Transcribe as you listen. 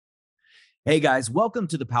Hey guys, welcome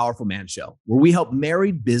to the Powerful Man Show, where we help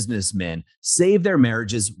married businessmen save their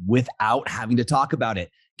marriages without having to talk about it,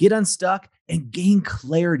 get unstuck, and gain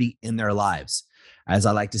clarity in their lives. As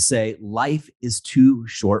I like to say, life is too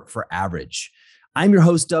short for average. I'm your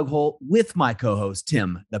host, Doug Holt, with my co host,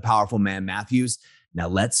 Tim, the Powerful Man Matthews. Now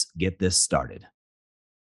let's get this started.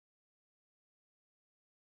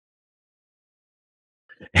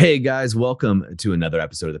 Hey guys, welcome to another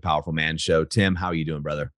episode of the Powerful Man Show. Tim, how are you doing,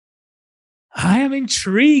 brother? I am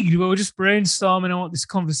intrigued. We were just brainstorming on what this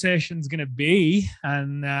conversation is going to be,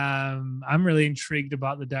 and I'm really intrigued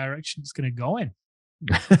about the direction it's going to go in.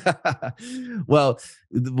 Well,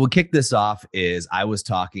 we'll kick this off is I was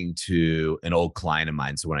talking to an old client of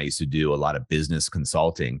mine. So when I used to do a lot of business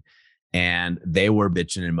consulting, and they were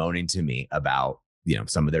bitching and moaning to me about,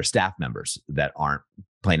 some of their staff members that aren't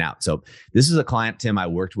playing out. So this is a client, Tim, I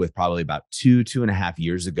worked with probably about 2.5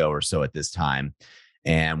 years ago or so at this time.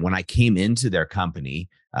 And when I came into their company,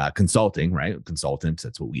 consulting, right? Consultants,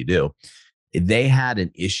 that's what we do. They had an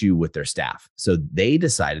issue with their staff. So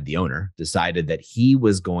the owner decided that he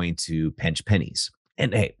was going to pinch pennies.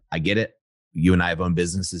 And hey, I get it. You and I have owned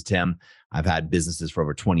businesses, Tim. I've had businesses for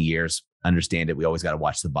over 20 years. Understand it. We always got to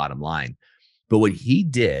watch the bottom line. But what he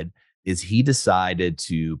did is he decided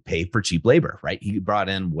to pay for cheap labor, right? He brought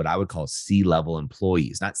in what I would call C-level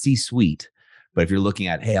employees, not C-suite. But if you're looking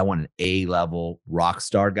at, hey, I want an A-level rock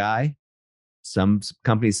star guy, some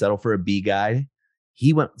companies settle for a B guy.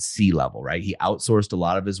 He went C-level, right? He outsourced a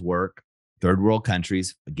lot of his work, third world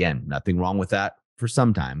countries. Again, nothing wrong with that for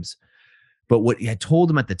sometimes. But what I told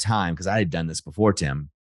him at the time, because I had done this before,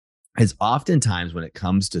 Tim, is oftentimes when it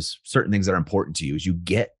comes to certain things that are important to you, is you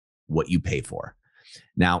get what you pay for.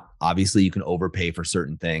 Now, obviously, you can overpay for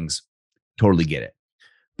certain things. Totally get it.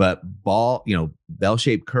 But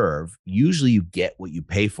bell-shaped curve, usually you get what you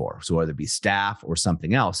pay for. So whether it be staff or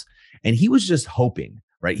something else. And he was just hoping,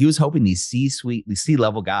 right? He was hoping these C-suite, these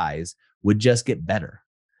C-level guys would just get better.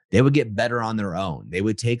 They would get better on their own. They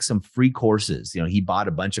would take some free courses. He bought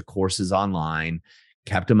a bunch of courses online,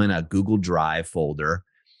 kept them in a Google Drive folder,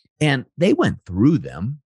 and they went through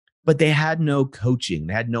them, but they had no coaching.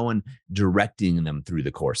 They had no one directing them through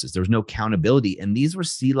the courses. There was no accountability. And these were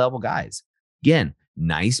C-level guys. Again,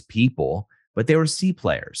 nice people, but they were C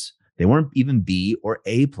players. They weren't even B or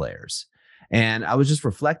A players. And I was just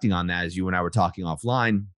reflecting on that as you and I were talking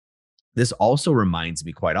offline. This also reminds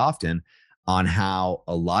me quite often on how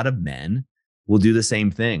a lot of men will do the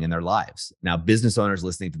same thing in their lives. Now, business owners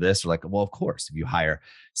listening to this are like, well, of course, if you hire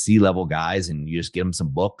C-level guys and you just give them some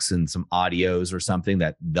books and some audios or something,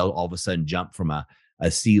 that they'll all of a sudden jump from a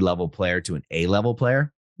C-level player to an A-level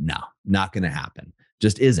player. No, not going to happen.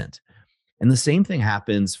 Just isn't. And the same thing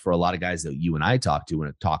happens for a lot of guys that you and I talk to when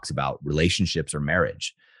it talks about relationships or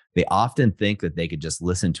marriage. They often think that they could just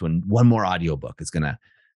listen to one more audiobook. It's going to,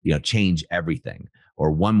 change everything, or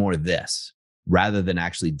one more this, rather than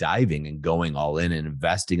actually diving and going all in and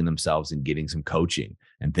investing in themselves and getting some coaching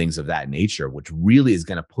and things of that nature, which really is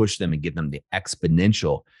going to push them and give them the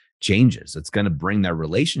exponential changes. It's going to bring their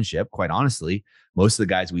relationship, quite honestly. Most of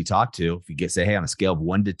the guys we talk to, if you say, hey, on a scale of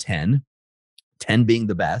 1 to 10, 10 being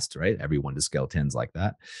the best, right? Everyone to scale 10s like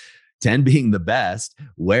that. 10 being the best.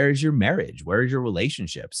 Where's your marriage? Where's your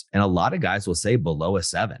relationships? And a lot of guys will say below a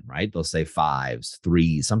 7, right? They'll say 5s,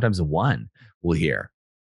 3s, sometimes a 1 we'll hear.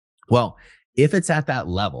 Well, if it's at that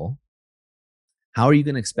level, how are you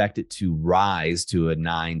going to expect it to rise to a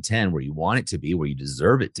 9, 10 where you want it to be, where you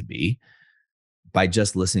deserve it to be, by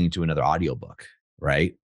just listening to another audiobook,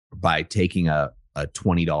 right? By taking a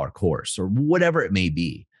 $20 course or whatever it may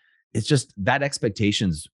be. It's just that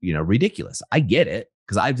expectation's, ridiculous. I get it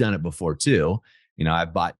because I've done it before too.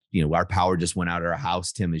 I've bought, our power just went out at our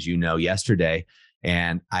house, Tim, as you know, yesterday.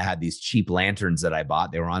 And I had these cheap lanterns that I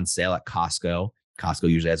bought. They were on sale at Costco. Costco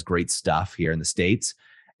usually has great stuff here in the States.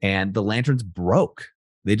 And the lanterns broke.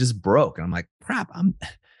 They just broke. And I'm like, crap,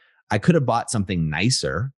 I could have bought something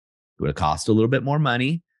nicer. It would have cost a little bit more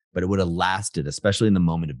money, but it would have lasted, especially in the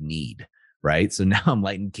moment of need. Right. So now I'm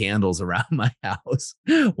lighting candles around my house,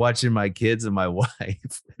 watching my kids and my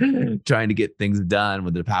wife trying to get things done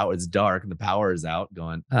when the power is dark and the power is out,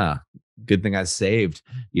 going, good thing I saved,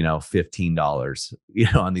 $15,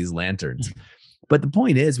 on these lanterns. But the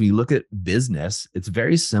point is, when you look at business, it's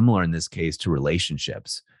very similar in this case to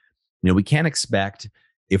relationships. We can't expect,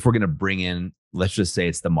 if we're going to bring in, let's just say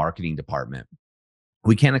it's the marketing department.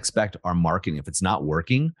 We can't expect our marketing, if it's not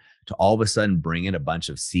working, to all of a sudden bring in a bunch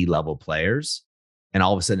of C-level players and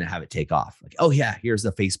all of a sudden have it take off. Like, oh yeah, here's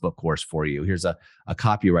a Facebook course for you. Here's a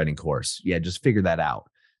copywriting course. Yeah, just figure that out.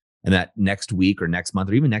 And that next week or next month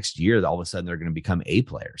or even next year, all of a sudden they're going to become A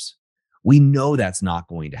players. We know that's not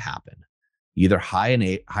going to happen. You either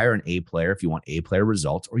hire an A player if you want A player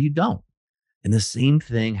results, or you don't. And the same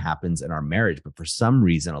thing happens in our marriage. But for some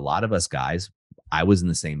reason, a lot of us guys, I was in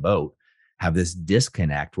the same boat, have this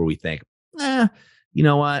disconnect where we think, you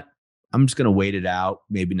know what? I'm just going to wait it out.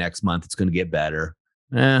 Maybe next month it's going to get better.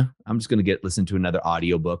 I'm just going to listen to another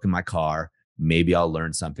audiobook in my car. Maybe I'll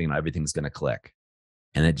learn something and everything's going to click.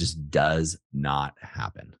 And it just does not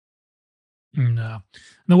happen. No.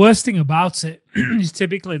 The worst thing about it is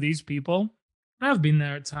typically these people, I've been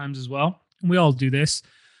there at times as well, and we all do this.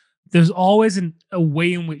 There's always a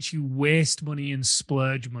way in which you waste money and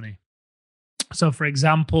splurge money. So, for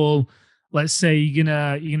example, let's say you're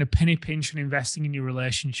gonna penny pinch on investing in your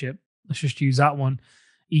relationship. Let's just use that one.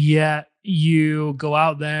 Yeah, you go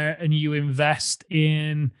out there and you invest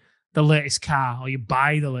in the latest car, or you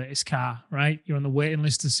buy the latest car, right? You're on the waiting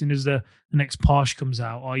list as soon as the next Porsche comes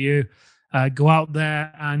out, or you go out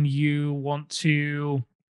there and you want to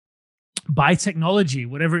buy technology,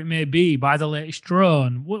 whatever it may be, buy the latest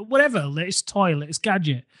drone, whatever, latest toy, latest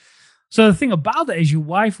gadget. So the thing about that is your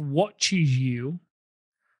wife watches you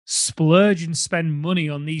splurge and spend money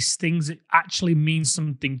on these things that actually mean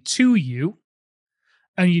something to you,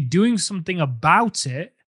 and you're doing something about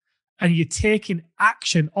it, and you're taking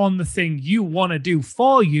action on the thing you want to do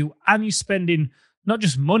for you, and you're spending not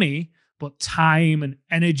just money, but time and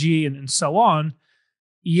energy and so on.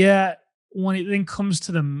 Yet when it then comes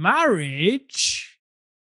to the marriage,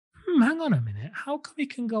 hang on a minute. How come you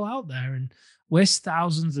can go out there and waste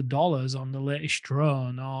thousands of dollars on the latest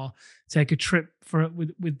drone, or take a trip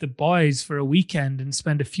with the boys for a weekend and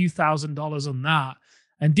spend a few $1,000s on that?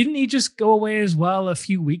 And didn't he just go away as well a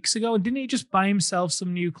few weeks ago? And didn't he just buy himself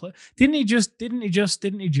some new clothes? Didn't he just?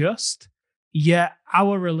 Yet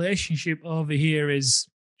our relationship over here is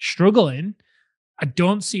struggling. I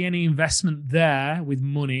don't see any investment there with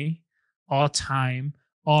money or time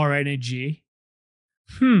or energy.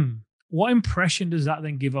 What impression does that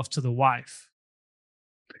then give off to the wife?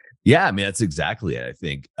 Yeah, I mean, that's exactly it. I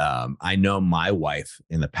think I know my wife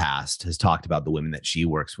in the past has talked about the women that she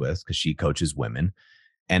works with, because she coaches women.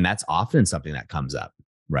 And that's often something that comes up,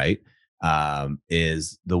 right?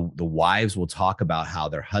 Is the wives will talk about how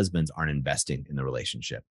their husbands aren't investing in the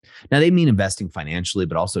relationship. Now, they mean investing financially,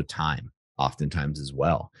 but also time, oftentimes as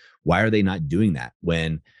well. Why are they not doing that?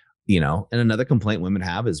 When, and another complaint women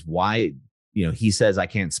have is why, he says I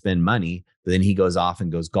can't spend money, but then he goes off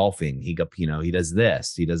and goes golfing. He does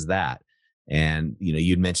this, he does that. And,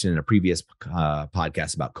 you'd mentioned in a previous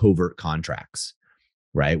podcast about covert contracts,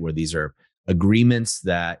 right? Where these are agreements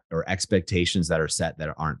that, or expectations that are set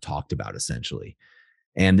that aren't talked about, essentially.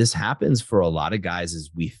 And this happens for a lot of guys, as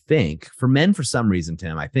we think. For men, for some reason,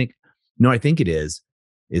 Tim, I think it is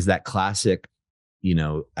that classic,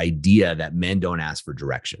 idea that men don't ask for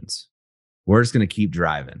directions. We're just going to keep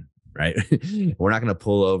driving, right? We're not going to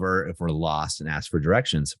pull over if we're lost and ask for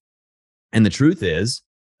directions. And the truth is,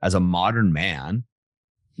 as a modern man,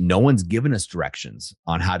 no one's given us directions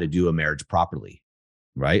on how to do a marriage properly,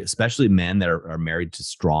 right? Especially men that are married to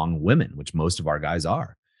strong women, which most of our guys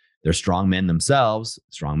are. They're strong men themselves.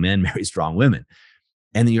 Strong men marry strong women.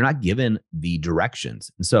 And then you're not given the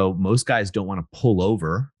directions. And so most guys don't want to pull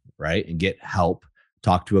over, right, and get help,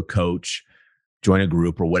 talk to a coach, join a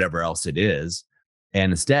group, or whatever else it is.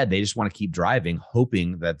 And instead, they just want to keep driving,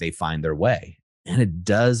 hoping that they find their way. And it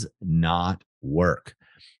does not work.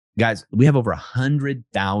 Guys, we have over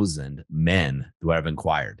 100,000 men who have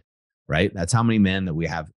inquired, right? That's how many men that we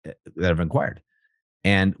have that have inquired.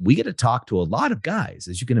 And we get to talk to a lot of guys,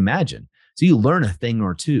 as you can imagine. So you learn a thing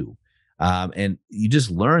or two. And you just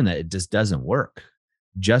learn that it just doesn't work.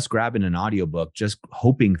 Just grabbing an audiobook, just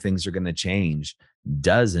hoping things are going to change,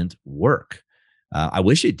 doesn't work. I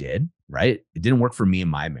wish it did, right? It didn't work for me in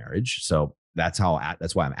my marriage. So that's why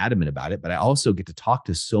I'm adamant about it. But I also get to talk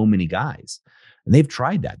to so many guys, and they've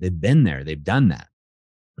tried that. They've been there. They've done that.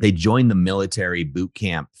 They joined the military boot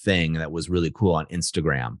camp thing that was really cool on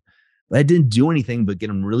Instagram. But it didn't do anything but get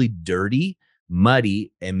them really dirty,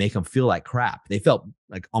 muddy, and make them feel like crap. They felt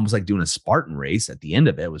like almost like doing a Spartan race at the end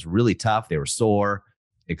of it. It was really tough. They were sore,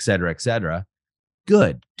 et cetera, et cetera.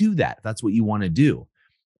 Good. Do that. That's what you want to do.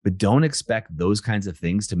 But don't expect those kinds of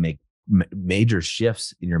things to make major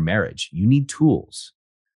shifts in your marriage. You need tools.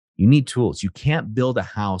 You need tools. You can't build a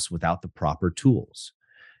house without the proper tools.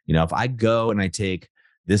 If I go and I take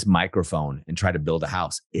this microphone and try to build a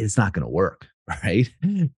house, it's not going to work, right?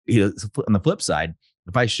 On the flip side,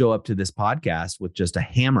 if I show up to this podcast with just a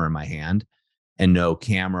hammer in my hand and no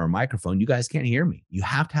camera or microphone, you guys can't hear me. You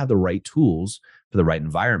have to have the right tools for the right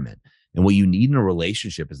environment. And what you need in a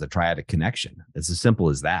relationship is the triadic connection. It's as simple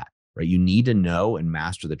as that, right? You need to know and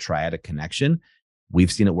master the triadic connection.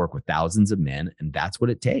 We've seen it work with thousands of men, and that's what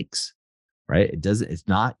it takes, right? It's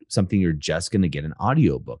not something you're just going to get an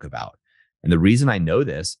audiobook about. And the reason I know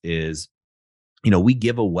this is, we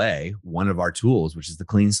give away one of our tools, which is the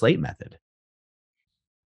clean slate method.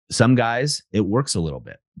 Some guys, it works a little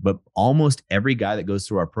bit, but almost every guy that goes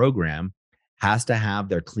through our program has to have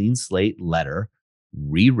their clean slate letter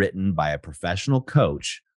rewritten by a professional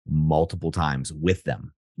coach multiple times with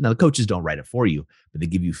them. Now, the coaches don't write it for you, but they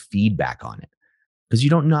give you feedback on it because you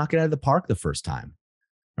don't knock it out of the park the first time,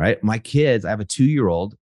 right? My kids, I have a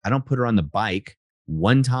 2-year-old. I don't put her on the bike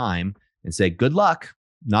one time and say, good luck,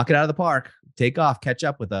 knock it out of the park, take off, catch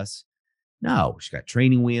up with us. No, she's got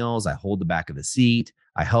training wheels. I hold the back of the seat.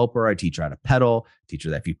 I help her. I teach her how to pedal, teach her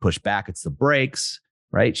that if you push back, it's the brakes,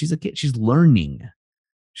 right? She's a kid. She's learning.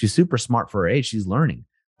 She's super smart for her age. She's learning.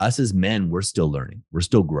 Us as men, we're still learning. We're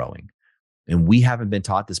still growing. And we haven't been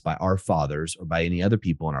taught this by our fathers or by any other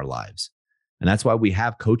people in our lives. And that's why we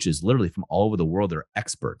have coaches literally from all over the world that are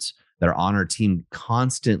experts that are on our team,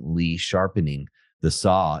 constantly sharpening the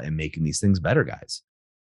saw and making these things better, guys,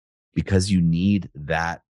 because you need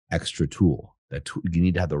that extra tool. You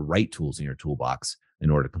need to have the right tools in your toolbox in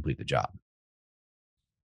order to complete the job.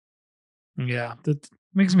 Yeah, that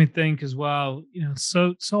makes me think as well.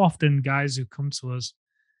 So often guys who come to us,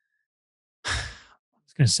 I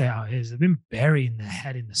was going to say how it is. They've been burying their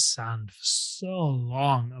head in the sand for so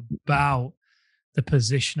long about the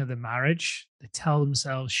position of the marriage. They tell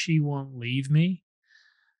themselves she won't leave me.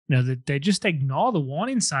 They just ignore the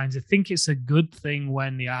warning signs. They think it's a good thing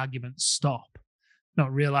when the arguments stop,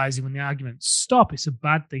 not realizing when the arguments stop, it's a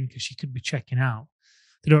bad thing because she could be checking out.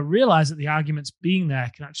 They don't realize that the arguments being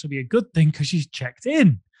there can actually be a good thing because she's checked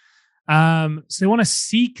in. So they want to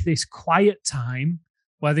seek this quiet time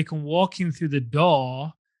where they can walk in through the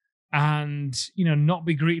door and, not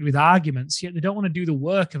be greeted with arguments, yet they don't want to do the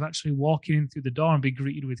work of actually walking in through the door and be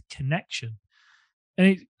greeted with connection. And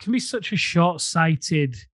it can be such a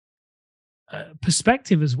short-sighted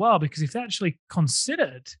perspective as well, because if they actually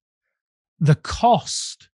considered the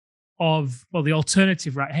cost of, the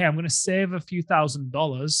alternative, right? Hey, I'm going to save a few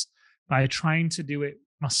 $1,000s by trying to do it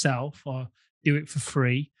myself or do it for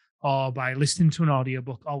free or by listening to an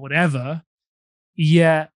audiobook or whatever.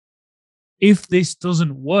 Yeah, if this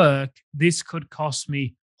doesn't work, this could cost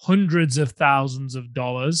me hundreds of thousands of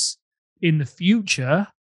dollars in the future.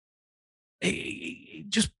 It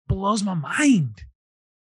just blows my mind.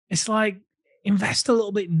 It's like, invest a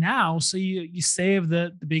little bit now so you save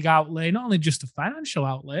the big outlay, not only just the financial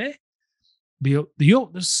outlay,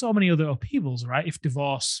 there's so many other upheavals, right? If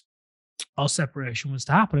divorce or separation was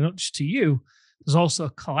to happen, and not just to you, there's also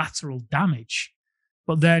collateral damage.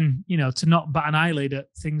 But then, to not bat an eyelid at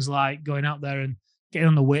things like going out there and getting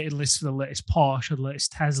on the waiting list for the latest Porsche or the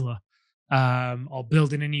latest Tesla, or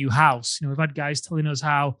building a new house. We've had guys telling us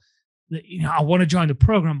how, I want to join the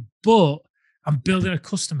program, but I'm building a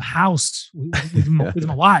custom house with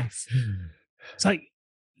my wife. It's like,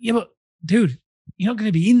 yeah, but dude, you're not going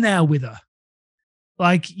to be in there with her.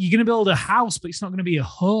 Like, you're going to build a house, but it's not going to be a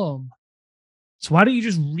home. So why don't you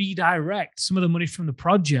just redirect some of the money from the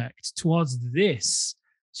project towards this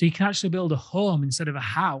so you can actually build a home instead of a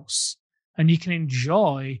house, and you can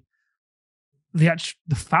enjoy the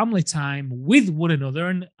family time with one another,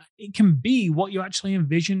 and it can be what you actually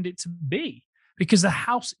envisioned it to be, because the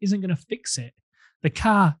house isn't going to fix it. The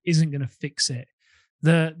car isn't going to fix it.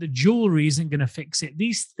 The jewelry isn't going to fix it.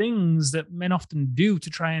 These things that men often do to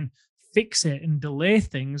try and fix it and delay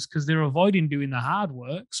things because they're avoiding doing the hard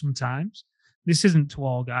work sometimes. This isn't to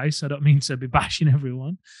all guys, so I don't mean to be bashing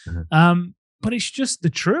everyone. Mm-hmm. But it's just the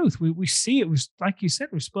truth. We see it. Like you said,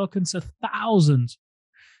 we've spoken to thousands,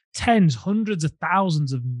 tens, hundreds of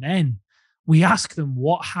thousands of men. We ask them,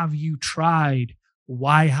 what have you tried?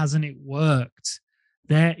 Why hasn't it worked?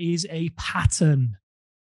 There is a pattern.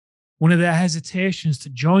 One of their hesitations to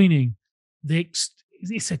joining, it's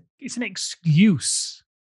an excuse.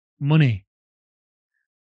 Money.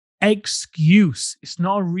 Excuse. It's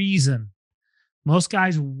not a reason. Most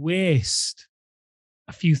guys waste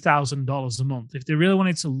a few $1,000s a month. If they really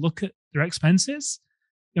wanted to look at their expenses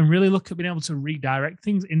and really look at being able to redirect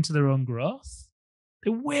things into their own growth, they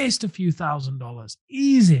waste a few $1,000s.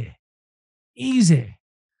 Easy.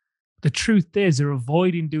 The truth is, they're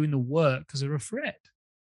avoiding doing the work because they're afraid.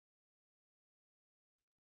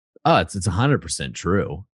 Oh, it's 100%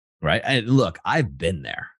 true, right? And look, I've been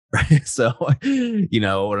there, right? So, when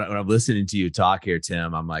I'm listening to you talk here,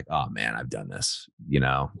 Tim, I'm like, oh man, I've done this.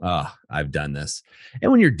 I've done this.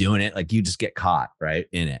 And when you're doing it, like, you just get caught right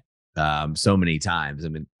in it so many times. I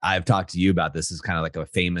mean, I've talked to you about this as kind of like a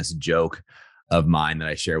famous joke of mine that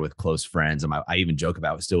I share with close friends, and I even joke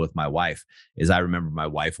about it still with my wife, is I remember my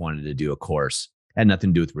wife wanted to do a course. It had nothing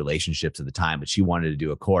to do with relationships at the time, but she wanted to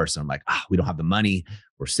do a course. And I'm like, we don't have the money.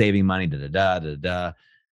 We're saving money, da, da, da, da, da.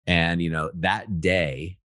 And, that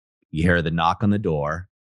day you hear the knock on the door.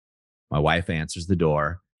 My wife answers the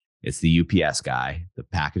door. It's the UPS guy, the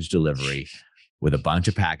package delivery with a bunch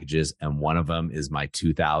of packages. And one of them is my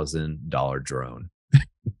 $2,000 drone.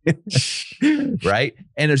 Right.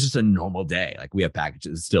 And it's just a normal day. Like we have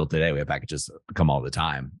packages still today. We have packages come all the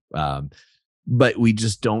time. But we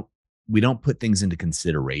don't put things into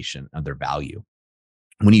consideration of their value.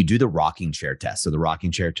 When you do the rocking chair test. So the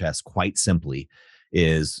rocking chair test, quite simply,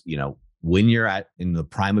 is, when you're in the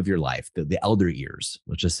prime of your life, the elder years,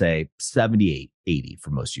 let's just say 78, 80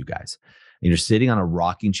 for most of you guys, and you're sitting on a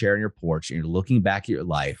rocking chair in your porch and you're looking back at your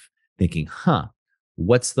life thinking,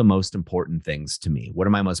 what's the most important things to me? What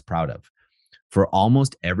am I most proud of? For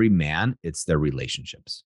almost every man, it's their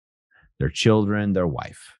relationships, their children, their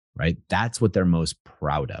wife, right? That's what they're most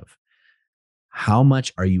proud of. How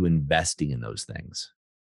much are you investing in those things?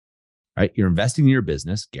 Right? You're investing in your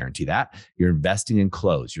business, guarantee that. You're investing in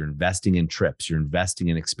clothes. You're investing in trips. You're investing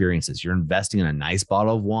in experiences. You're investing in a nice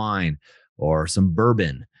bottle of wine or some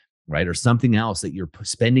bourbon, right? Or something else that you're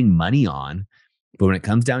spending money on. But when it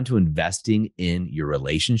comes down to investing in your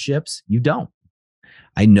relationships, you don't.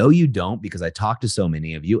 I know you don't, because I talk to so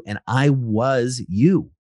many of you and I was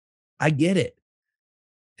you. I get it.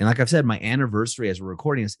 And like I've said, my anniversary as we're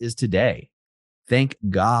recording this is today. Thank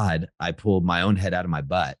God I pulled my own head out of my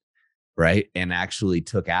butt, right? And actually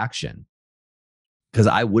took action, because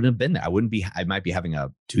I wouldn't have been there. I might be having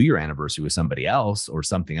a 2-year anniversary with somebody else, or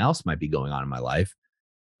something else might be going on in my life,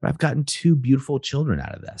 but I've gotten 2 beautiful children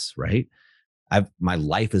out of this, right? My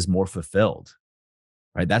life is more fulfilled,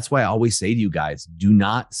 right? That's why I always say to you guys, do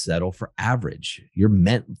not settle for average. You're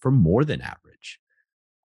meant for more than average.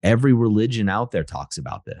 Every religion out there talks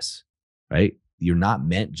about this, right? You're not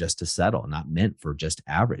meant just to settle, not meant for just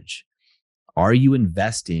average. Are you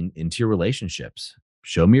investing into your relationships?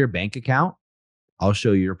 Show me your bank account. I'll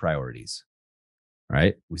show you your priorities,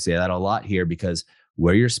 right? We say that a lot here, because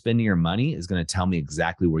where you're spending your money is going to tell me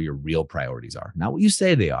exactly where your real priorities are. Not what you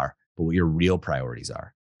say they are, but what your real priorities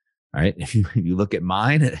are. All right. If you look at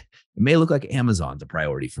mine, it may look like Amazon's a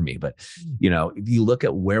priority for me, but if you look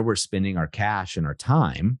at where we're spending our cash and our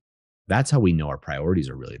time, that's how we know our priorities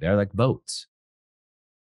are really there, like votes.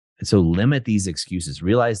 And so limit these excuses.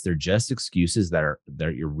 Realize they're just excuses that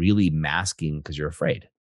you're really masking because you're afraid.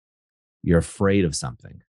 You're afraid of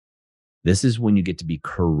something. This is when you get to be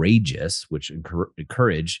courageous, which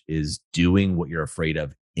courage is doing what you're afraid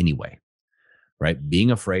of anyway, right?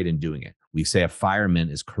 Being afraid and doing it. We say a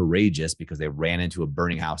fireman is courageous because they ran into a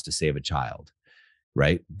burning house to save a child,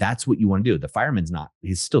 right? That's what you want to do. The fireman's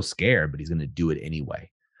he's still scared, but he's going to do it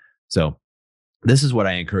anyway. So this is what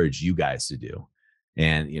I encourage you guys to do.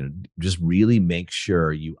 And, just really make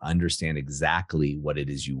sure you understand exactly what it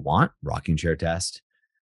is you want, rocking chair test.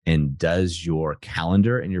 And does your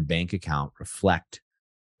calendar and your bank account reflect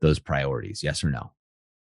those priorities? Yes or no?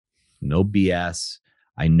 No BS.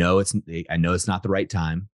 I know it's not the right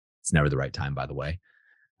time. It's never the right time, by the way.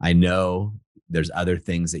 I know there's other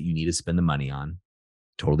things that you need to spend the money on.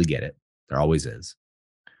 Totally get it. There always is.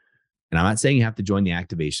 And I'm not saying you have to join the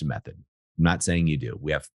activation method. I'm not saying you do.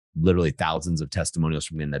 We have literally thousands of testimonials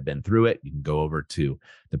from men that have been through it. You can go over to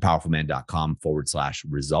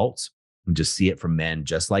thepowerfulman.com/results and just see it from men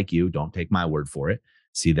just like you. Don't take my word for it.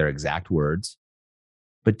 See their exact words,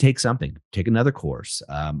 but take something, take another course,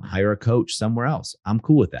 hire a coach somewhere else. I'm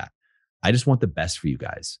cool with that. I just want the best for you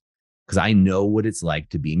guys, because I know what it's like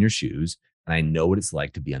to be in your shoes, and I know what it's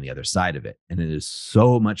like to be on the other side of it. And it is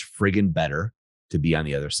so much friggin' better to be on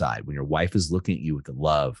the other side when your wife is looking at you with the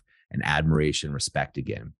love and admiration and respect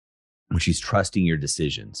again, when she's trusting your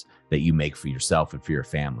decisions that you make for yourself and for your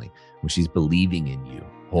family, when she's believing in you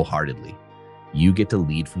wholeheartedly. You get to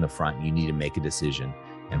lead from the front. You need to make a decision.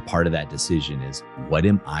 And part of that decision is, what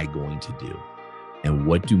am I going to do? And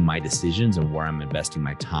what do my decisions and where I'm investing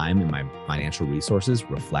my time and my financial resources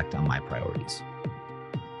reflect on my priorities?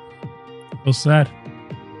 Well said.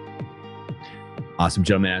 Awesome,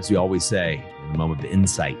 gentlemen. As we always say, in the moment of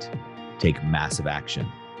insight, take massive action.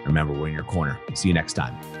 Remember, we're in your corner. See you next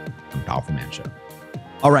time on the Powerful Man Show.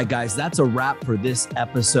 All right, guys, that's a wrap for this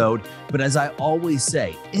episode. But as I always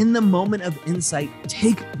say, in the moment of insight,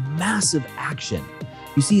 take massive action.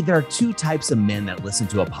 You see, there are two types of men that listen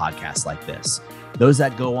to a podcast like this. Those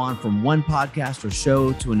that go on from one podcast or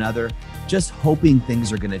show to another, just hoping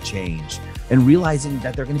things are going to change and realizing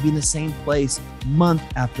that they're going to be in the same place month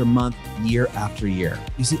after month, year after year.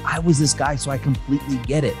 You see, I was this guy, so I completely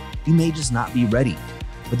get it. You may just not be ready.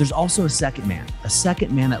 But there's also a second man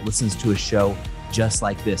that listens to a show just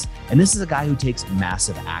like this. And this is a guy who takes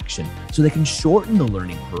massive action so they can shorten the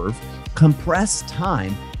learning curve, compress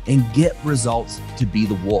time, and get results to be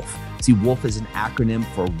the wolf. See, wolf is an acronym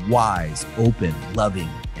for wise, open, loving,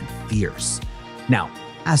 and fierce. Now,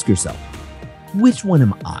 ask yourself, which one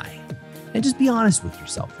am I? And just be honest with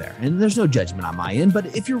yourself there. And there's no judgment on my end,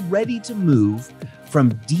 but if you're ready to move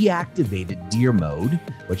from deactivated deer mode,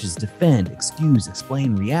 which is defend, excuse,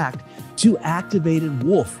 explain, react, to activated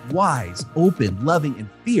wolf, wise, open, loving, and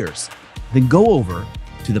fierce, then go over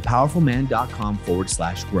to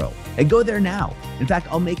thepowerfulman.com/grow and go there now. In fact,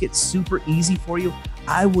 I'll make it super easy for you.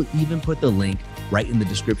 I will even put the link right in the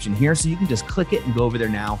description here so you can just click it and go over there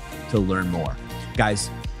now to learn more. Guys,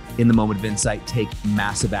 in the moment of insight, take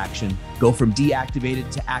massive action. Go from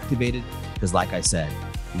deactivated to activated because like I said,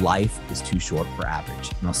 life is too short for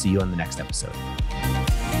average. And I'll see you on the next episode.